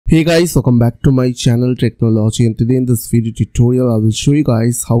Hey guys, welcome back to my channel Tricknology, and today in this video tutorial I will show you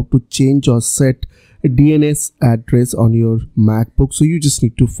guys how to change or set a DNS address on your MacBook. So you just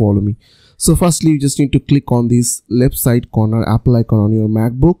need to follow me. So firstly, you just need to click on this left side corner Apple icon on your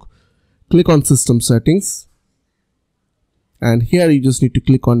MacBook, click on system settings, and here you just need to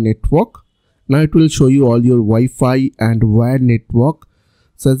click on network. Now it will show you all your Wi-Fi and wired network.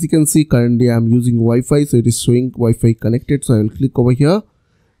 So as you can see, currently I am using Wi-Fi, so it is showing Wi-Fi connected. So I will click over here.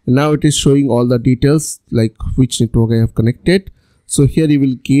 Now it is showing all the details like which network I have connected. So here you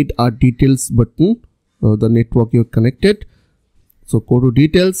will get our details button, the network you have connected. So go to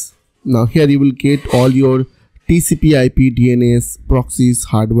details. Now here you will get all your TCP IP, DNS, proxies,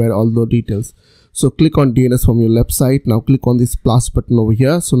 hardware, all the details. So click on DNS from your left side. Now click on this plus button over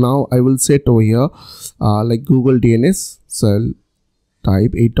here. So now I will set over here like Google DNS. So I'll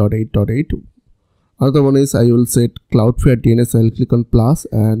type 8.8.8. Another one is I will set Cloudflare DNS. I will click on plus,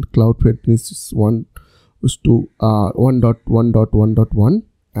 and Cloudflare DNS is 1.1.1.1,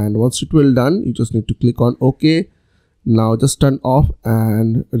 and once it will done, you just need to click on OK. Now just turn off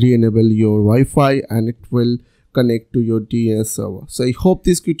and re-enable your Wi-Fi, and it will connect to your DNS server. So I hope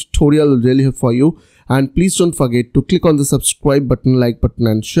this tutorial will really help for you, and please don't forget to click on the subscribe button, like button,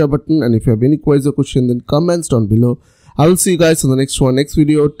 and share button. And if you have any queries or questions, then comments down below. I will see you guys on the next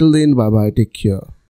video. Till then, bye bye, take care.